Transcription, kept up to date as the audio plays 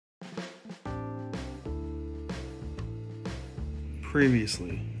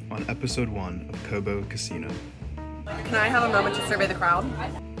Previously on episode 1 of COBO Casino. Can I have a moment to survey the crowd?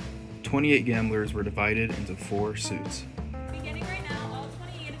 28 gamblers were divided into 4 suits. Beginning right now, all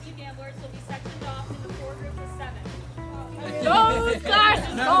 28 of you gamblers will be sectioned off into 4 groups of 7. Those guys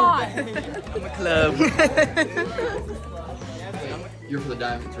are gone! I'm a club. You're for the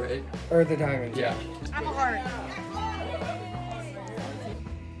diamonds, right? Or the diamonds. Yeah. I'm a heart.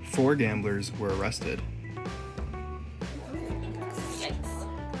 4 gamblers were arrested.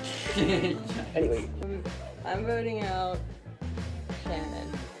 Anyway. I'm voting out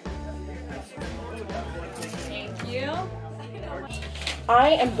Shannon. Thank you.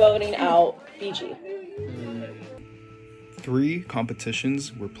 I am voting out BG. 3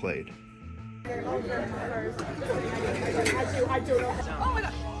 competitions were played.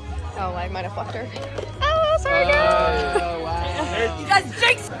 Oh, I might have fucked her. Oh, sorry, Oh, wow. You guys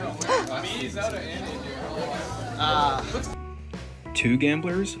jinxed! 2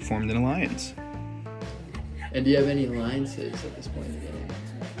 gamblers formed an alliance. And do you have any alliances at this point in the game?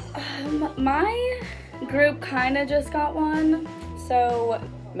 My group kind of just got one. So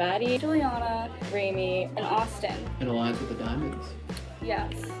Maddie, Juliana, Rami, and Austin. An alliance with the diamonds?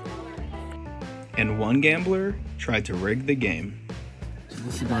 Yes. And 1 gambler tried to rig the game. So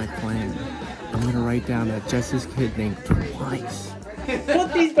this is my plan. I'm gonna write down that Jess's kid name twice.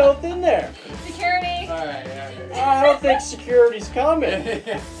 Put these both in there. Security. I don't think security's coming.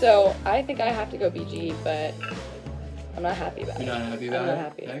 So, I think I have to go BG, but I'm not happy about it. You're not happy about it? I'm not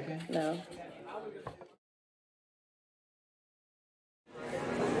happy. Okay. No.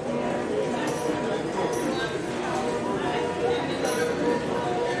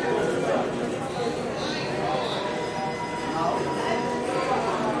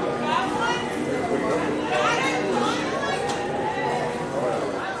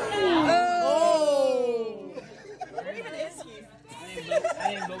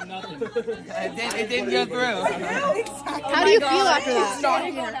 It didn't go through. How do you feel after that?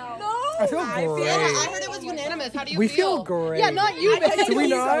 I feel great. I heard it was unanimous. How do you We feel? feel great. Yeah, not you, bitch. Do we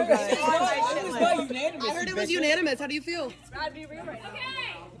not? I heard it was unanimous. How do you feel?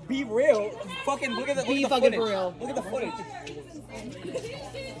 Be real. Fucking look at the Be footage. fucking for real. Look at the footage.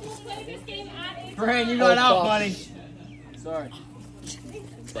 Play this game at a Fran, you got out, buddy. Sorry.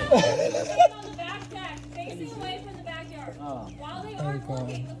 on the back deck, facing away from the backyard. While they are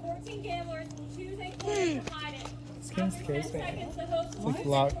working, the 14 gamblers will choose a corner to hide it. After 10 seconds, the host will Like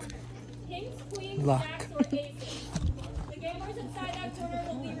luck. kings, queens, Luck. jacks, or aces. The gamblers inside that corner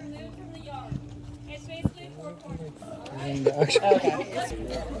will be removed from the yard. It's basically 4 corners.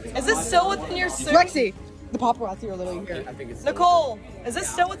 Is this still within your suit? Lexi, the paparazzi are literally here. Nicole, is this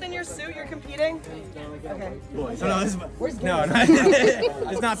still within your suit? You're competing? Okay. No, it's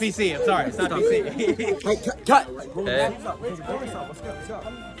not PC. I'm sorry. It's not PC. Cut. Hey.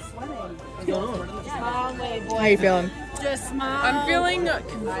 How you feeling? Just smile. I'm feeling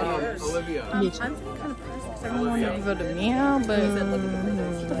confused. Olivia. I'm feeling kind of pressed because everyone wanted to vote to me, but what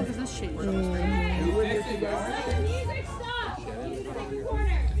the fuck is this shit? Music stop. Music take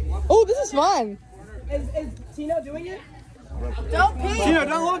corner. Oh, this is fun. Is Tino doing it? Don't pee. Tino,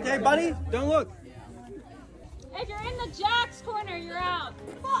 don't look. Hey, buddy. Don't look. If you're in the jacks corner, you're out.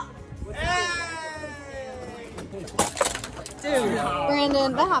 Dude,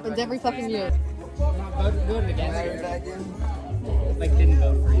 Brandon, that happens every fucking year. Voting against you. Like, didn't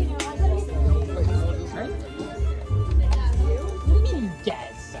vote for you. What do you mean you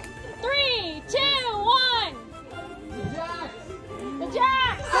guess? 3, 2, 1. The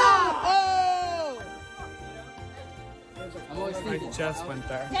jacks. Oh! I'm always thinking. I just went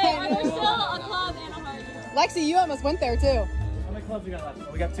there. Okay, are there still a club and a heart? Lexi, you almost went there too. How many clubs we got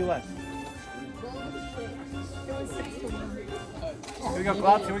left? We got 2 left. Here we go,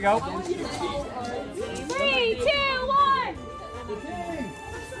 clubs. Here we go. 3, 2, 1.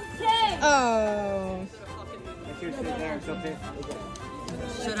 King. Oh. Make sure you sit there. It's up there.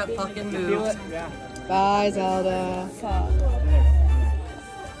 Should have fucking Feel moved. it? Yeah. Bye, Zelda.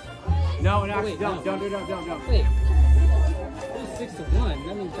 No, no, don't. Wait. 6-1.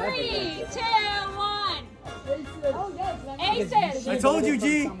 That means 3, 2, 1. Aces. I told you,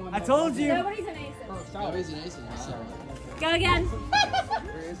 G. I told you. Nobody's an aces. Oh, he's an ace. Sorry. Go again.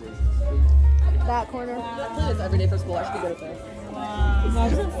 That corner. It's every day for school. I should be good at that.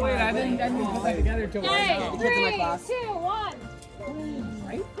 Wait, I didn't put that together until Okay, Kids in my 3, class. 2, 1.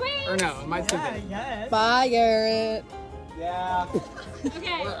 Queen. Or no, my stupid. Yes. Bye, Garrett. Yeah.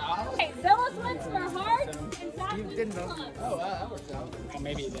 Okay. Okay, Phyllis wins for heart and Zach wins for club. Oh, wow, that works out. Oh,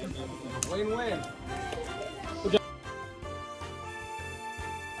 maybe it did. Win-win.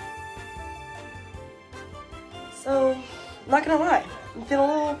 So not gonna lie, I'm feeling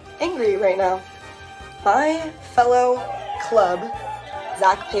a little angry right now. My fellow club,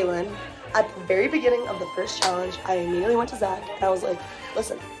 Zach Palin, at the very beginning of the first challenge, I immediately went to Zach and I was like,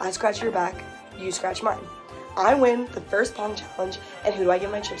 listen, I scratch your back, you scratch mine. I win the first pong challenge, and who do I give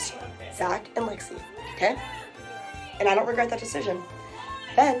my chips to? Zach and Lexi, okay? And I don't regret that decision.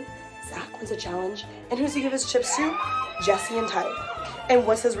 Then, Zach wins a challenge, and who's he give his chips to? Jesse and Tyler. And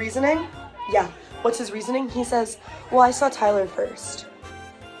what's his reasoning? Yeah, what's his reasoning? He says, well, I saw Tyler first.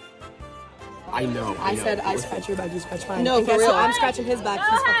 I know. I said I scratch your back, you scratch mine. No, for real. So I'm scratching his back,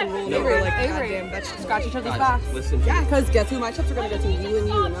 he's fucking rolling over like goddamn vegetables. Scratch each other's backs. Listen. Yeah, because guess who my chips are gonna go to? You and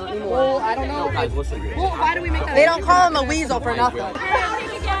you, not anymore. Well, I don't know. No, guys, listen. Well, why do we make that? They don't call him a weasel for nothing.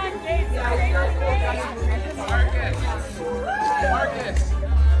 Marcus.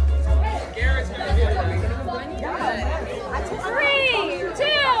 Garrett's gonna be it. 3, 2,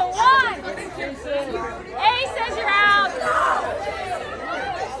 1. A says you're out.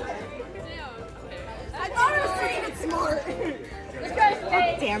 I thought I was saying it smart.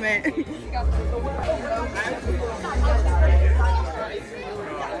 Damn it.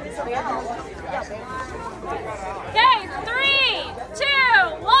 Okay, 3, 2,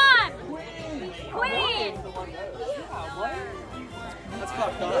 1. Queen. That's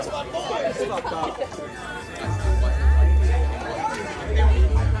fucked up. That's fucked up.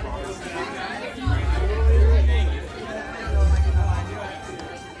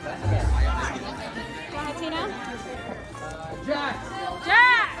 Tino? Jack.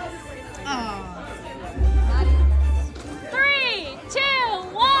 Jack. 3, 2,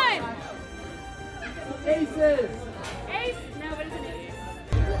 1. Aces. Ace? No, but it's an ace.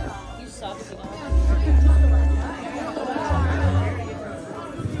 You suck, Tino.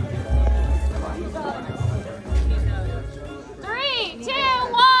 3, 2,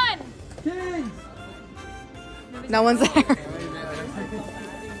 1. Kings. No one's there.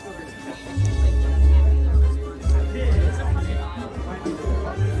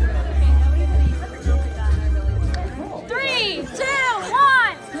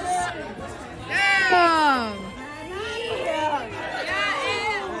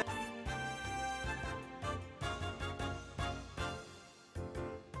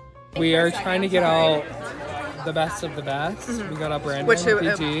 We are trying to get out the best of the best. We got out Brandon,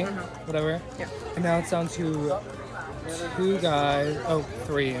 PG, whatever. Yeah. And now it's down to 2 guys,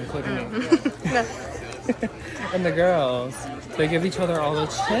 3 including me. And the girls, they give each other all the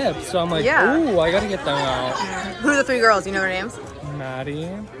chips. So I'm like, ooh, I gotta get them out. Who are the 3 girls? You know their names? Maddie,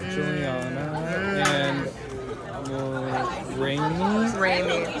 Juliana, and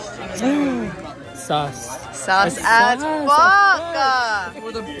Raimi. Sus as fuck.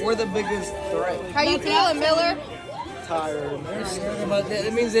 We're the biggest threat. How you feeling, Miller? Tired. But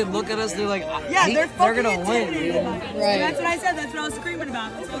it means they look at us. They're like, Yeah, they're gonna win. Dude. Right. That's what I said, that's what I was screaming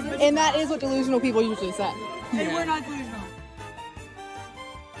about. And that is what delusional people usually say. And we're not delusional.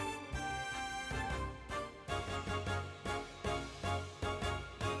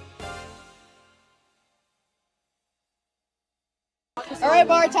 All right,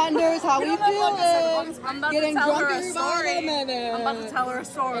 bartenders, how we feeling? I'm about Getting to tell drunk her a every story. minute. I'm about to tell her a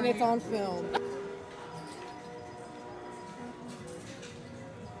story. And it's on film.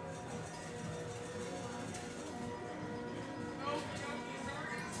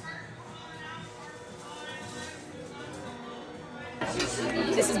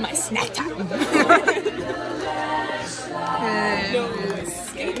 This is my snack time. A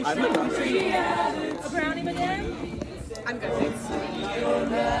brownie, madame? I'm good, thanks.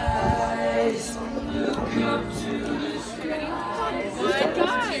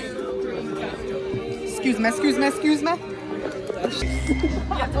 Excuse me. You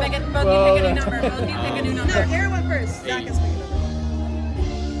have to make it, both you pick a new number. Both you pick a new number. No, Karen went first. Zach is picking number.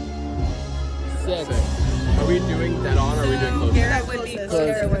 6. Are we doing dead on or are we doing close? Garrett would be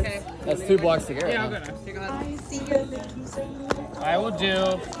closer. Okay. That's 2 blocks to Garrett. Yeah, I'll go next. Go ahead. I will do.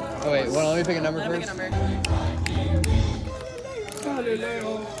 Oh wait, well, let me pick a number Let me first. pick a number.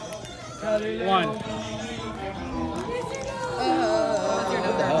 1. What's your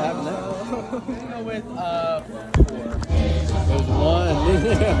What the number? hell happened there? Go with 4. There's 1.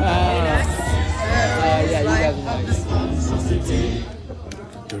 Yeah, you guys are next.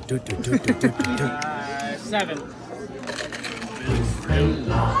 7.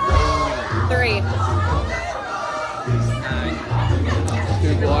 3.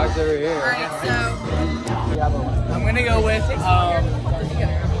 2 blocks over here. Alright, so I'm gonna go with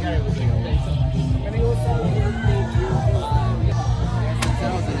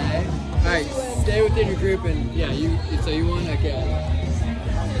Alright, stay within your group and yeah, so you won? Okay.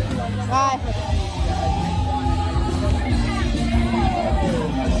 Bye.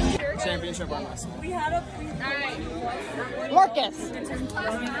 miniature bar master. We had a Marcus.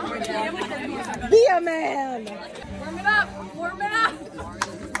 Be a man. warm it up. Warm it up.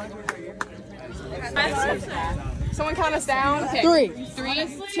 Someone count us down. Okay. 3.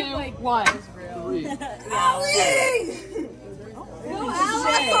 3, 2, 1. Allie!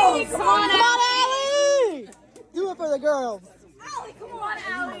 Come on, Allie! Do it for the girls. Allie, come on,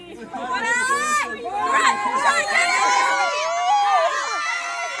 Allie! Come on, Allie!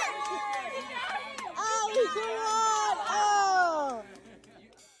 Allie, come on! Oh!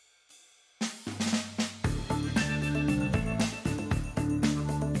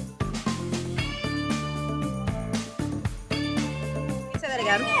 Say that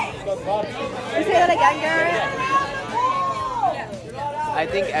again. Say that again, Garrett. I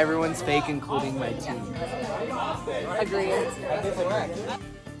think everyone's fake, including my team. Agreed.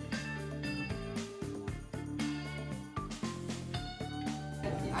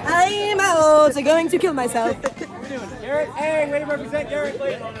 I'm out. I'm going to kill myself. Garrett, hey, way to represent Garrett.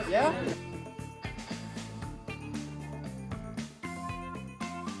 Yeah?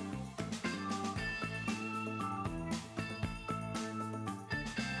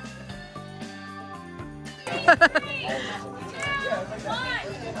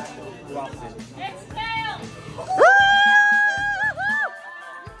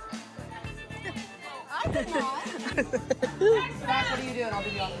 What are you doing? I'll be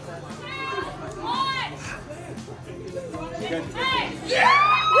the opposite.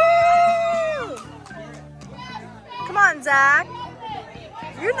 Come on, Zach.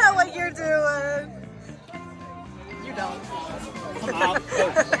 You know what you're doing. You don't. I'm out.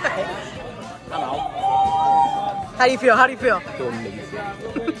 I'm out. How do you feel? How do you feel? I feel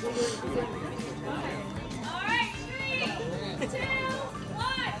amazing.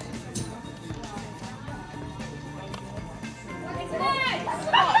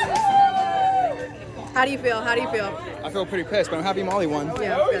 How do you feel? How do you feel? I feel pretty pissed, but I'm happy Molly won.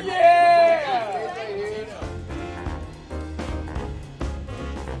 Yeah. Oh, Good. yeah!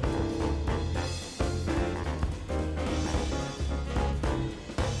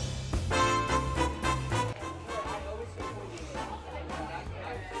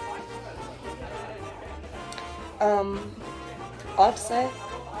 I'll have to say,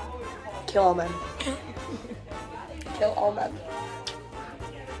 kill all men. Kill all men.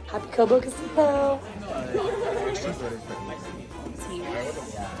 Happy COBO Casino.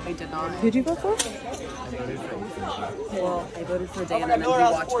 I did not. Who'd you vote for? Well, I voted for Dan and then he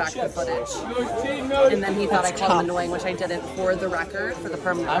watched back the footage. And then he thought I called him annoying, which I didn't, for the record, for the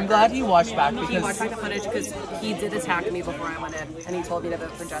permanent I'm record. glad he watched back He because watched back the footage because he did attack me before I went in, and he told me to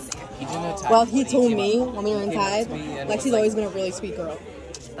vote for Jesse. he didn't attack. Well, he told came me up- when we were came up to inside, me and Lexi's was always been a really sweet girl.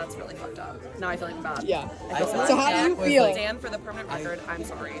 That's really fucked up. Now I feel like I'm bad. Yeah. I feel So how do you feel? Dan, for the permanent record, I'm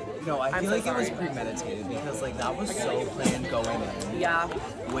sorry. No, I I'm feel so like it was sorry. premeditated because like that was so planned going in. Yeah.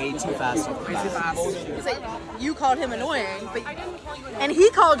 Way too fast. Way too fast. You called him annoying, but and he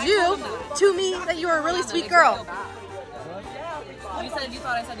called you to me that you were a really sweet girl. You said you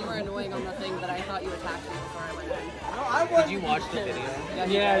thought I said you were annoying on the thing, but I thought you attacked me before I went in. Did you watch the video?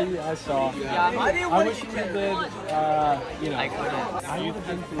 Yeah, I saw. Yeah. I wish you did, you know, I couldn't. I would have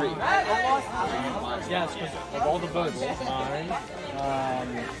been 3. Yes, because of all the votes, mine,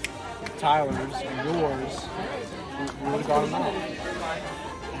 Tyler's, and yours, we would have got them out.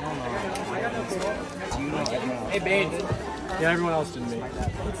 Do you know everyone else? Hey, babe. Yeah, everyone else didn't make it.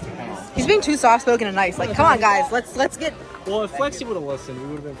 He's being too soft-spoken and nice. Like, come on, guys, let's get. Well, if Flexi would have listened, we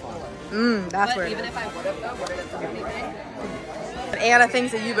would have been fine. That's But weird. even if I would have, though, would it have done anything? But Anna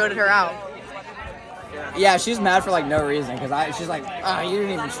thinks that you voted her out. Yeah, she's mad for like no reason because she's like, you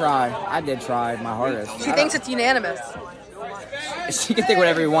didn't even try. I did try my hardest. She thinks it's unanimous. She can think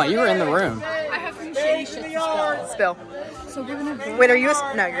whatever you want. You were in the room. I have some shitty shit to spill. Spill. So we're gonna vote. Wait, are you?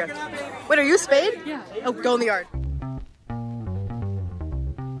 No, you're good. Wait, are you Spade? Yeah. Oh, go in the yard.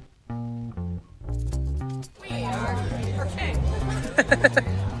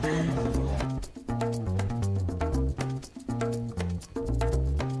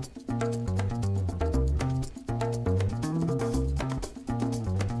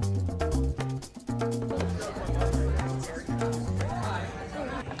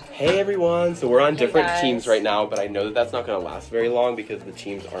 Hey everyone, so we're on different guys. teams right now, but I know that that's not going to last very long because the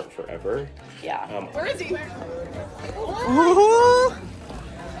teams aren't forever. Yeah. Where is he?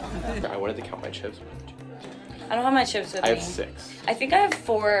 I wanted to count my chips. I don't have my chips with I me. have 6. I think I have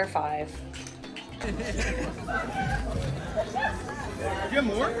 4 or 5. Do you have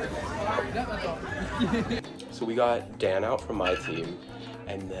more? So we got Dan out from my team,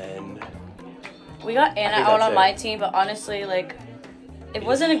 and then We got Anna think out that's on it. my team, but honestly, like, it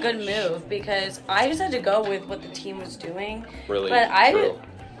wasn't a good move because I just had to go with what the team was doing. Really? But True.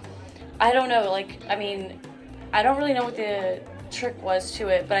 I don't know. Like, I mean, I don't really know what the trick was to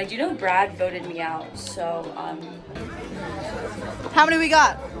it, but I do know Brad voted me out. So, How many we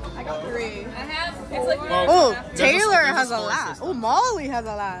got? I got 3. I have. It's like. Oh, Taylor has a lot. Oh, Molly has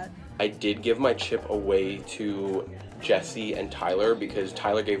a lot. I did give my chip away to Jesse and Tyler because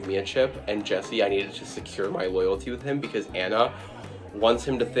Tyler gave me a chip, and Jesse, I needed to secure my loyalty with him because Anna wants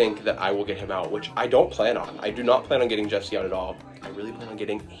him to think that I will get him out, which I don't plan on. I do not plan on getting Jesse out at all. I really plan on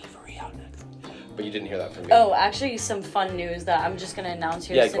getting Avery out next. But you didn't hear that from me. oh, actually, some fun news that I'm just gonna announce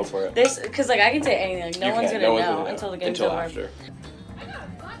here. Yeah, since go for it. This, because like I can say anything. Like, no You one's can't. gonna No one's know gonna know until the game's until over. after.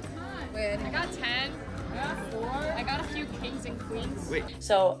 Wait, I got 10. I got 4. I got a few kings and queens. Wait.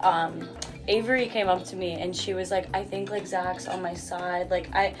 So, Avery came up to me and she was like, I think like Zach's on my side.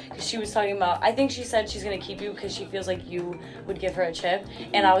 Like cause she was talking about, I think she said she's gonna keep you because she feels like you would give her a chip.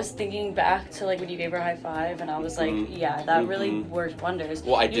 And I was thinking back to like when you gave her a high five and I was like, yeah, that really worked wonders.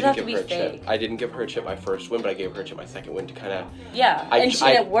 Well, I You didn't just have give to her a be chip. fake. I didn't give her a chip my first win, but I gave her a chip my second win to kind of. Yeah, and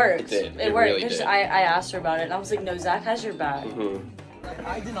it worked. It did. It worked. Really 'Cause did. I asked her about it and I was like, no, Zach has your back.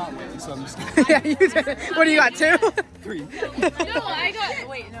 I did not win, so I'm just Yeah, you did. What do you got, 2? 3. No, I got.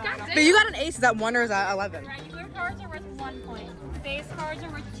 Wait, no. I got But you got an ace. Is that 1 or is that 11? Regular cards are worth 1 point. Base cards are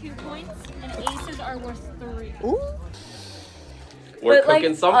worth 2 points, and aces are worth 3. Ooh. We're But,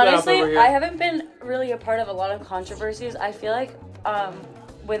 cooking something honestly, up over here. I haven't been really a part of a lot of controversies. I feel like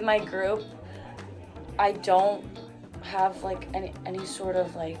with my group, I don't have like any sort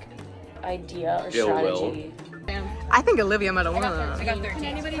of like idea or Ill will. strategy. I think Olivia might have won. I got 13. Can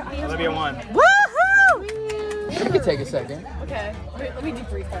anybody please? Olivia won. Woohoo! You can take a second. Okay. Let me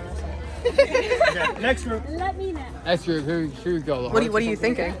debrief by myself. Okay, next group. Let me know. Next group, who go? What are you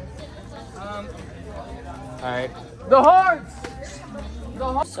thinking? Alright. The hearts!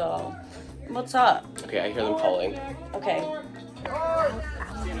 So, what's up? Okay, I hear them calling. Okay.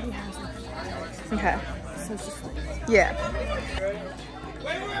 Okay. Yeah.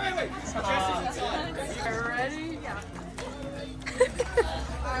 Ready?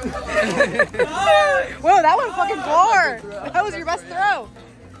 Whoa, that went fucking far. That was your best throw.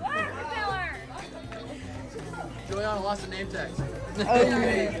 Juliana lost a name tag. Damn,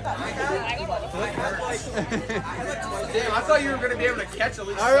 I thought you were going to be able to catch at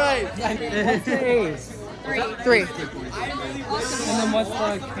least. Alright. What's the ace? 3. And then what's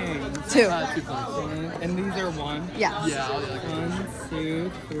the king? 2. 2 points. And these are 1? Yeah. Yeah, I'll do that. 1,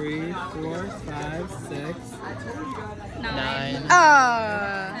 2, 3, 4, 5, 6. 9.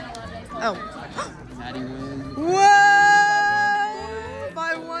 Oh. Maddie wins. Whoa!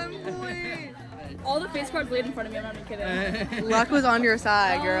 By 1 point. All the face cards laid in front of me. I'm not even kidding. Luck was on your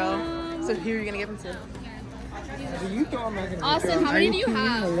side, girl. So who are you gonna give him to? You thought I'm not gonna Austin, how many do you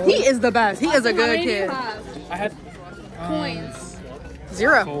have? He is the best. He is a Austin, good how many kid. Do you have? I had Coins.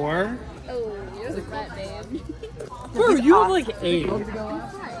 0. 4. Oh, you're the fat babe. Bro, you have like 8. Okay,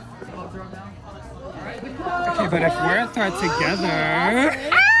 but if we're together.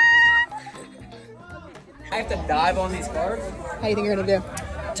 I have to dive on these cards? How do you think you're gonna do?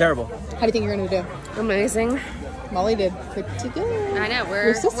 Terrible. How do you think you're gonna do? Amazing. Molly did pretty good. I know,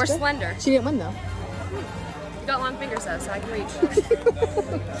 Your sister. we're slender. She didn't win though. You got long fingers though, so I can reach.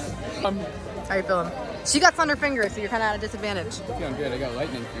 How you feeling? She got thunder fingers, so you're kind of at a disadvantage. Feeling good. I got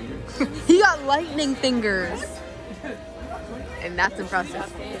lightning fingers. He got lightning fingers. And that's impressive.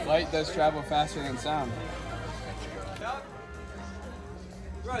 Light does travel faster than sound.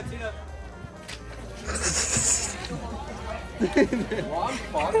 Right, Tina.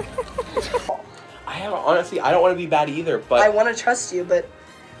 Honestly, I don't want to be bad either, but I want to trust you, but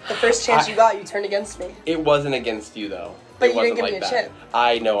the first chance you got, you turned against me. it wasn't against you though. But it you didn't wasn't give like me a that. chip.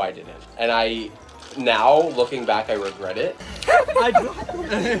 I know I didn't, and now looking back, I regret it.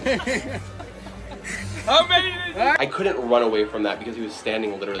 How many did you I couldn't run away from that because he was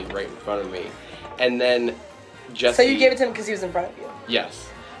standing literally right in front of me, and then Jesse. So you gave it to him because he was in front of you. Yes.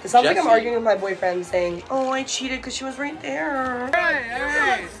 It sounds like I'm Jesse- arguing with my boyfriend saying, oh, I cheated because she was right there.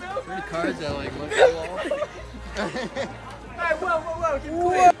 Hey! 3 cards that like look at Hey,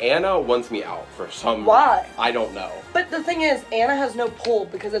 whoa. Anna wants me out for some. Why? I don't know. But the thing is, Anna has no pull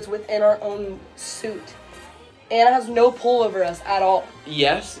because it's within our own suit. Anna has no pull over us at all.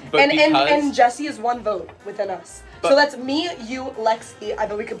 Yes, but and, because and Jesse is 1 vote within us. But- So that's me, you, Lexi. I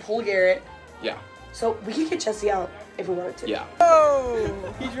bet we could pull Garrett. yeah, So we could get Jesse out if we wanted to. yeah.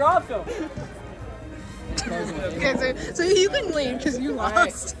 Oh! He dropped him. Okay, so you can leave because you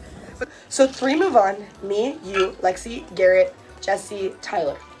lost. So 3 move on. Me, you, Lexi, Garrett, Jesse,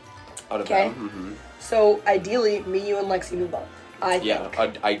 Tyler. Out of Okay. them. So ideally, me, you, and Lexi move on. I think. Yeah,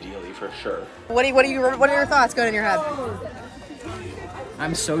 ideally for sure. What are your thoughts going in your head?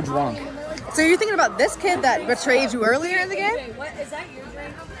 I'm so drunk. So you're thinking about this kid that betrayed you earlier in the game? Wait, what is that your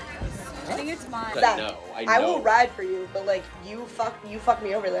drink? I think it's mine. Zach, No, I will ride for you, but like you fucked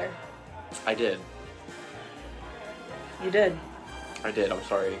me over there. I did. You did. I did. I'm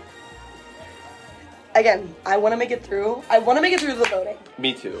sorry. Again, I want to make it through. I want to make it through the voting.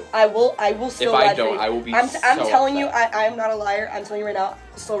 Me too. I will still ride for you. If I don't, I will be I'm telling you, upset. I'm not a liar. I'm telling you right now,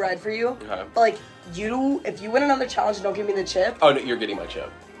 I'll still ride for you. Okay. But like if you win another challenge and don't give me the chip, Oh, no, you're getting my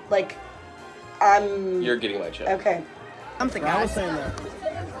chip. like, You're getting my chip. okay. Something, I was guys. saying that.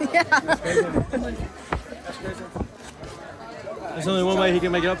 Yeah. That's crazy. There's only one way he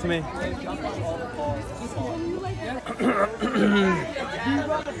can make it up to me.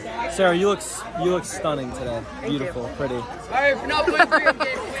 Sarah, you look stunning today. Beautiful, pretty.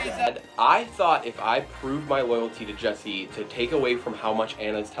 I thought if I proved my loyalty to Jesse to take away from how much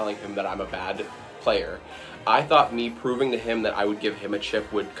Anna's telling him that I'm a bad player, I thought me proving to him that I would give him a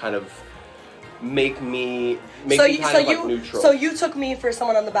chip would kind of make me neutral. So you took me for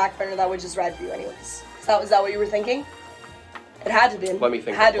someone on the back burner that would just ride for you anyways. Is that what you were thinking? It had to be. Let me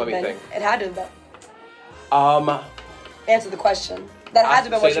think. It had to Let me have been. think. It had to have been. Answer the question. That had to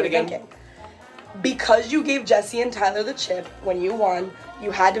have been what you were thinking. Because you gave Jesse and Tyler the chip when you won, you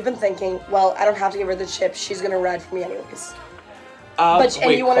had to have been thinking, well, I don't have to give her the chip. She's going to ride for me anyways. And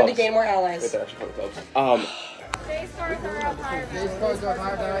you wanted to gain more allies. Wait, they're actually quite close. Base cards are up higher.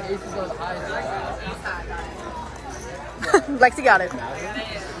 Aces are high. Lexi got it.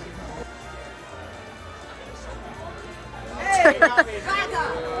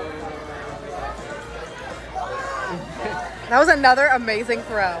 That was another amazing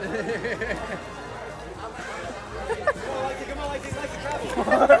throw. I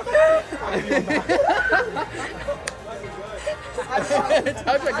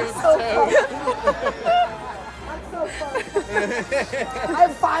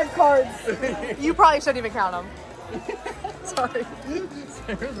have 5 cards. You probably shouldn't even count them. Sorry.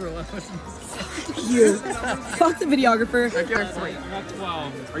 You. Fuck the videographer. I got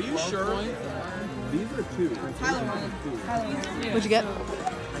 12. Are you sure? These are 2. What'd you get? I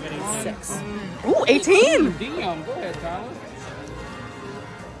got 6. Ooh, 18. Damn, go ahead, Tyler.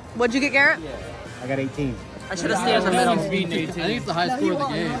 What'd you get, Garrett? I got 18. I should have stayed in the middle. I think it's the high score of the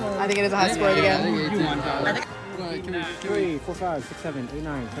game. I think it is a high score of the game. I think 3, 4, 5, 6, 7, 8,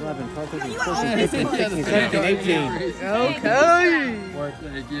 9, 10, 11, 12, 13, 14, 15, 16, 17, 18. Okay.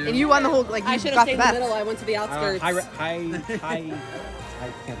 And you won the whole, like, you I should have got stayed the in the best. middle. I went to the outskirts. I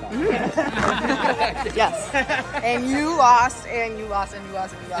can't talk. Yes. And you lost, and you lost, and you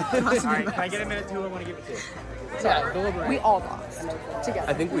lost, and you lost. All right, can I get a minute to who I want to give it to? Sorry. We all lost together.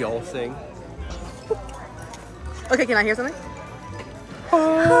 I think we all sing. Okay, can I hear something?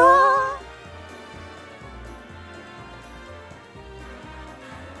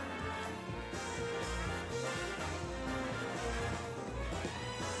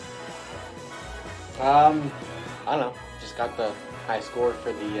 I don't know. Just got the high score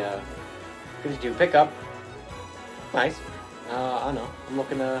for the 52 pickup. Nice. I don't know. I'm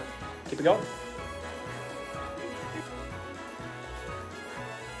looking to keep it going.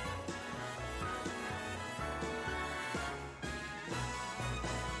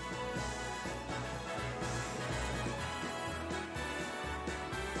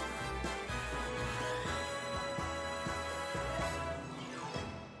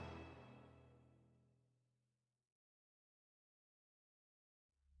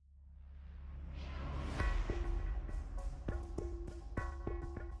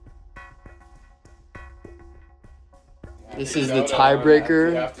 This is the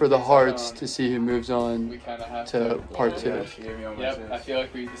tiebreaker for the hearts to see who moves on to part 2. Yep, I feel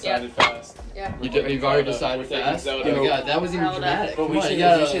like we decided fast. Yeah. You've already decided fast? Oh my god, that was even dramatic. But we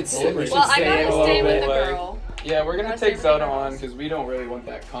should stay with the girl. Yeah, we're gonna take Zelda on because we don't really want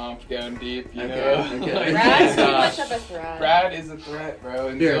that comp going deep, you know? Okay. Brad's too much of a threat. Brad is a threat, bro.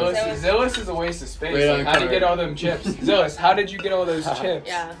 And Here. Zillis is a waste of space. Right Like, how'd you get all them chips? Zillis, how did you get all those chips?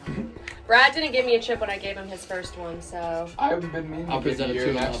 Yeah. Brad didn't give me a chip when I gave him his first one, so. I've been meaning to give you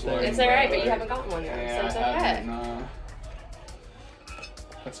your next one. It's alright, but you haven't gotten one yet, Yeah, so it's I okay. haven't, nah.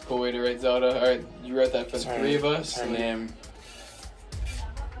 That's a cool way to rate Zelda. Alright, you wrote that for the 3 of us. Her name.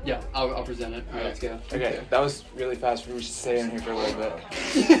 Yeah, I'll present it. Alright, let's go. Okay, that was really fast. We should stay in here for a little bit.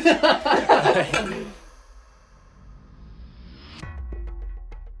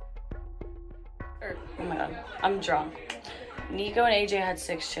 Oh my god, I'm drunk. Nico and AJ had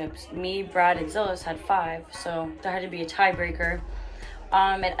 6 chips. Me, Brad, and Zillis had 5, so there had to be a tiebreaker.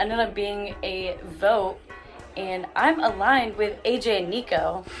 It ended up being a vote, and I'm aligned with AJ and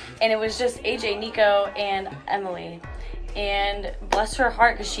Nico, and it was just AJ, Nico, and Emily. And bless her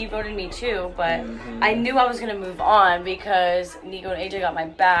heart, because she voted me too, but I knew I was going to move on because Nico and AJ got my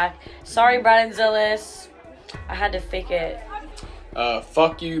back. Sorry, Brad and Zillis. I had to fake it.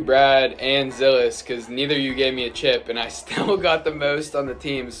 Fuck you, Brad and Zillis, because neither of you gave me a chip, and I still got the most on the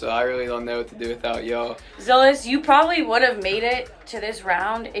team, so I really don't know what to do without y'all. Zillis, you probably would have made it to this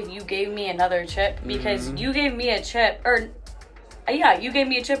round if you gave me another chip, because you gave me a chip, or yeah, you gave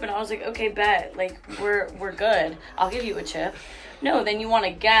me a chip, and I was like, okay, bet, like, we're good. I'll give you a chip. No, then you won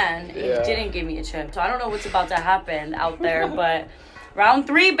again, and you didn't give me a chip, so I don't know what's about to happen out there, but round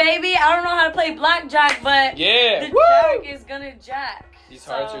 3, baby. I don't know how to play blackjack, but the jack is gonna jack. These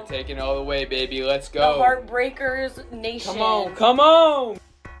hearts are taking all the way, baby. Let's go. The Heartbreakers Nation. Come on, come on.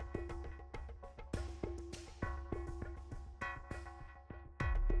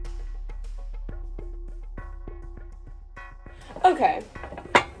 Okay.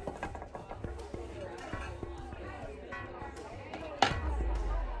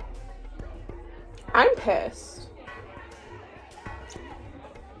 I'm pissed.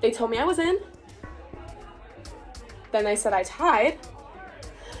 They told me I was in. Then they said I tied.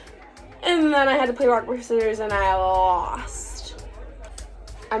 And then I had to play rock, paper, scissors, and I lost.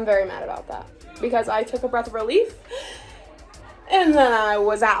 I'm very mad about that. Because I took a breath of relief. And then I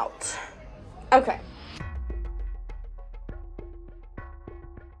was out. Okay.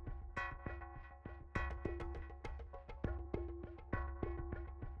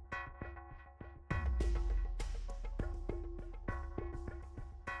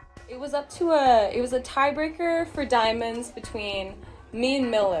 It was up to it was a tiebreaker for diamonds between me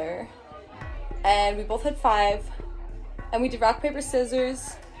and Miller, and we both had 5, and we did rock, paper,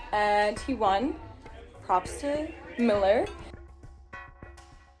 scissors, and he won. Props to Miller.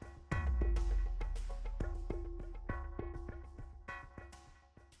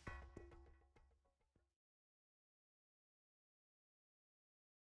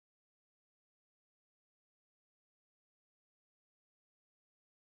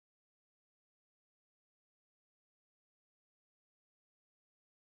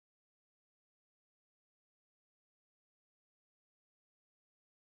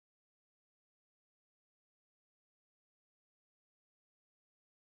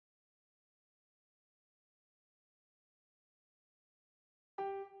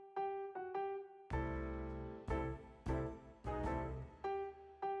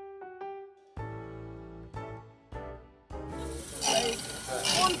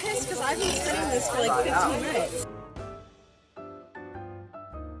 Well, I'm pissed because I've been studying this for like 15 minutes.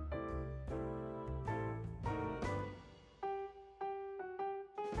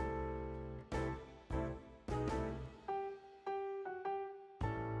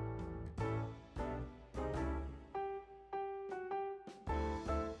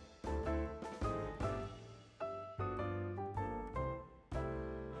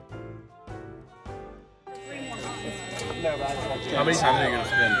 How many times are you going to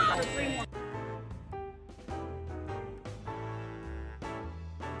spin?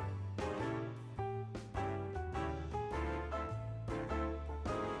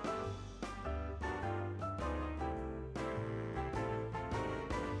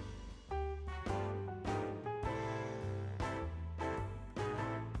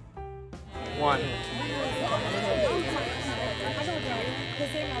 One.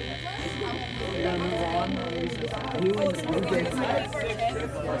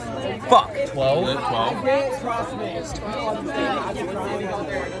 Fuck. 12. 12. Right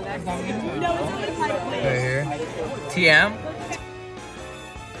here. TM.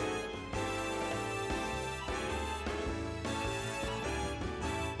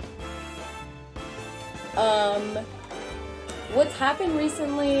 What's happened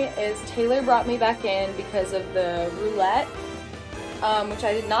recently is Taylor brought me back in because of the roulette, which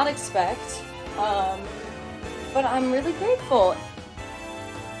I did not expect, but I'm really grateful.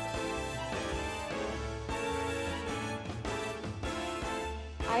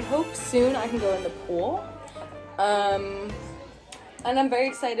 I hope soon I can go in the pool, and I'm very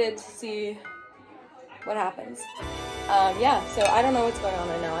excited to see what happens. Yeah, so I don't know what's going on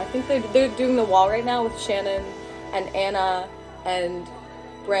right now. I think they're doing the wall right now with Shannon and Anna and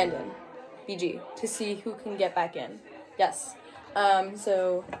Brandon, BG, to see who can get back in. Yes.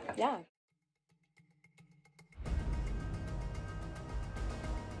 So, yeah.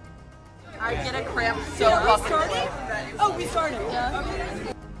 I get a cramp so fucking. Oh, we started. Yeah.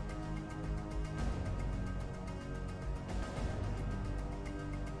 Okay.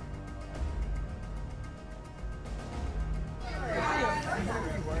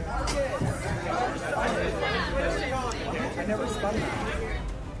 done that.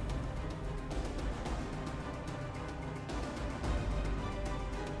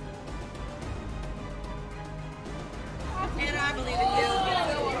 And I believe in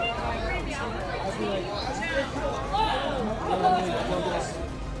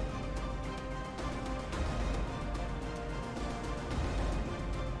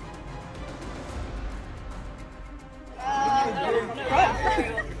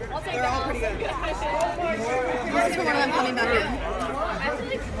They're all pretty good. This is one of them coming back in.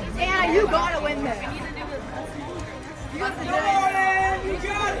 Anna, you gotta win this. Come on, Anna! You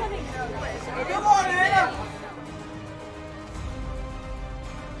got it! Come on, Anna!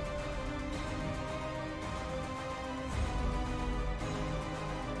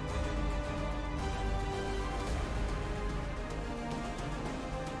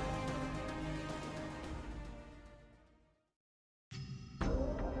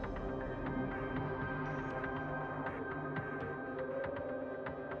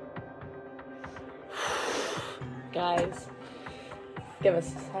 Guys, give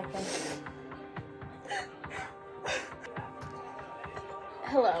us a second.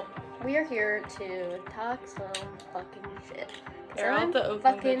 Hello, we are here to talk some fucking shit. Air out the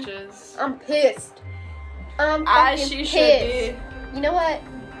Oakland bitches. I'm pissed. I'm As fucking she pissed. should You know what?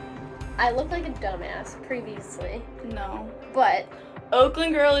 I looked like a dumbass previously. No. But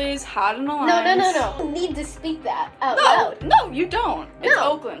Oakland girlies had an alliance. No. You need to speak that out No, loud. no, you don't. It's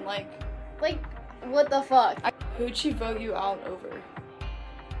No. Oakland, like, what the fuck? Who'd she vote you out over?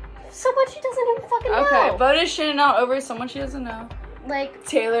 Someone she doesn't even fucking know. Okay, voted Shannon out over someone she doesn't know. Like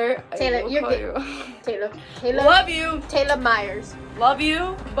Taylor, you're good. Taylor. Love you. Taylor Myers. Love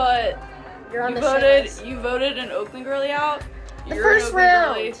you, but you're on you the shit voted. list. You voted an Oakland girly out. The You're an first Oakland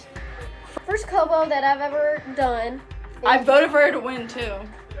round. girly. First COBO that I've ever done. I voted for her to win too.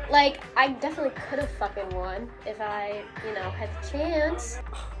 Like, I definitely could have fucking won if I, had the chance.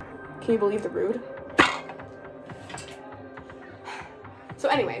 Can you believe the rude? So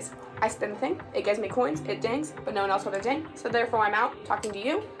anyways, I spin the thing, it gives me coins, it dings, but no one else will ding, so therefore I'm out talking to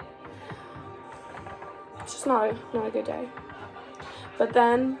you. It's just not a good day. But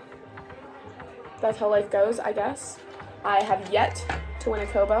then, that's how life goes, I guess. I have yet to win a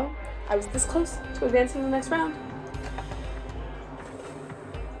COBO. I was this close to advancing to the next round.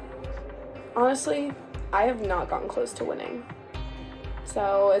 Honestly, I have not gotten close to winning.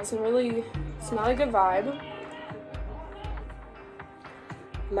 So it's not a good vibe.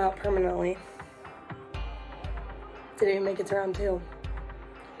 I'm out permanently. Didn't even make it to round 2.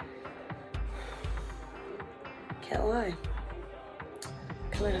 Can't lie.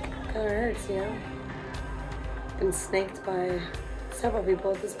 Kinda hurts, Been snaked by several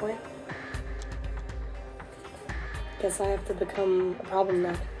people at this point. Guess I have to become a problem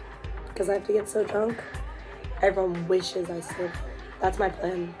now. Because I have to get so drunk, everyone wishes I slip. That's my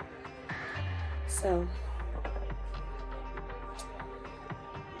plan. So,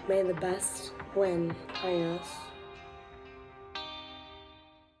 may the best win, I guess.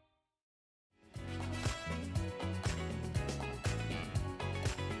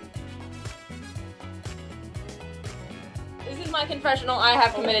 This is my confessional. I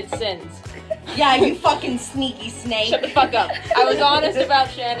have committed sins. Yeah, you fucking sneaky snake. Shut the fuck up. I was honest about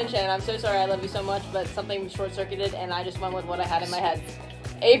Shannon. I'm so sorry. I love you so much, but something short-circuited, and I just went with what I had in my head.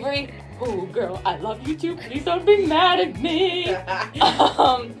 Avery, ooh, girl, I love you too. Please don't be mad at me.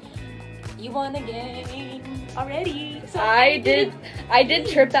 You won a game already. So I did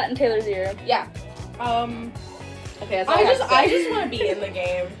trip that in Taylor's ear. Yeah. Okay, that's all I just want to be in the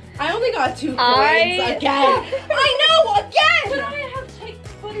game. I only got 2 coins again. I know, again! Could I have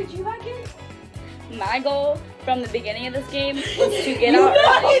footage you back in? My goal from the beginning of this game was to get out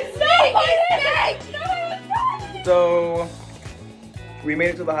early. So, we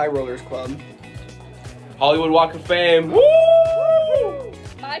made it to the High Rollers Club. Hollywood Walk of Fame. Woo!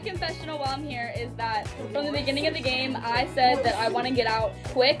 My confessional while I'm here is that from the beginning of the game, I said that I want to get out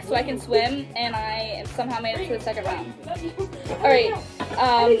quick so I can swim, and I somehow made it to the second round. All right.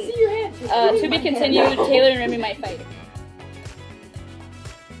 To be continued. Taylor and Remy might fight.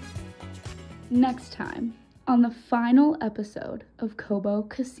 Next time on the final episode of COBO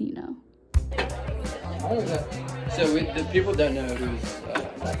Casino. So the people don't know who's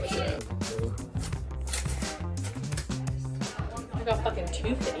I got fucking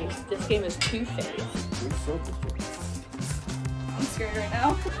Two-Face. This game is Two-Face. I'm scared right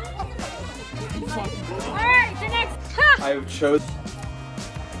now. Alright, the next. I've chosen.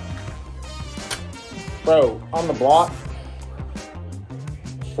 Bro, on the block.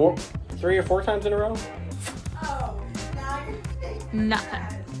 3 or 4 times in a row? Nothing.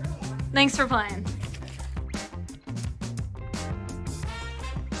 Thanks for playing.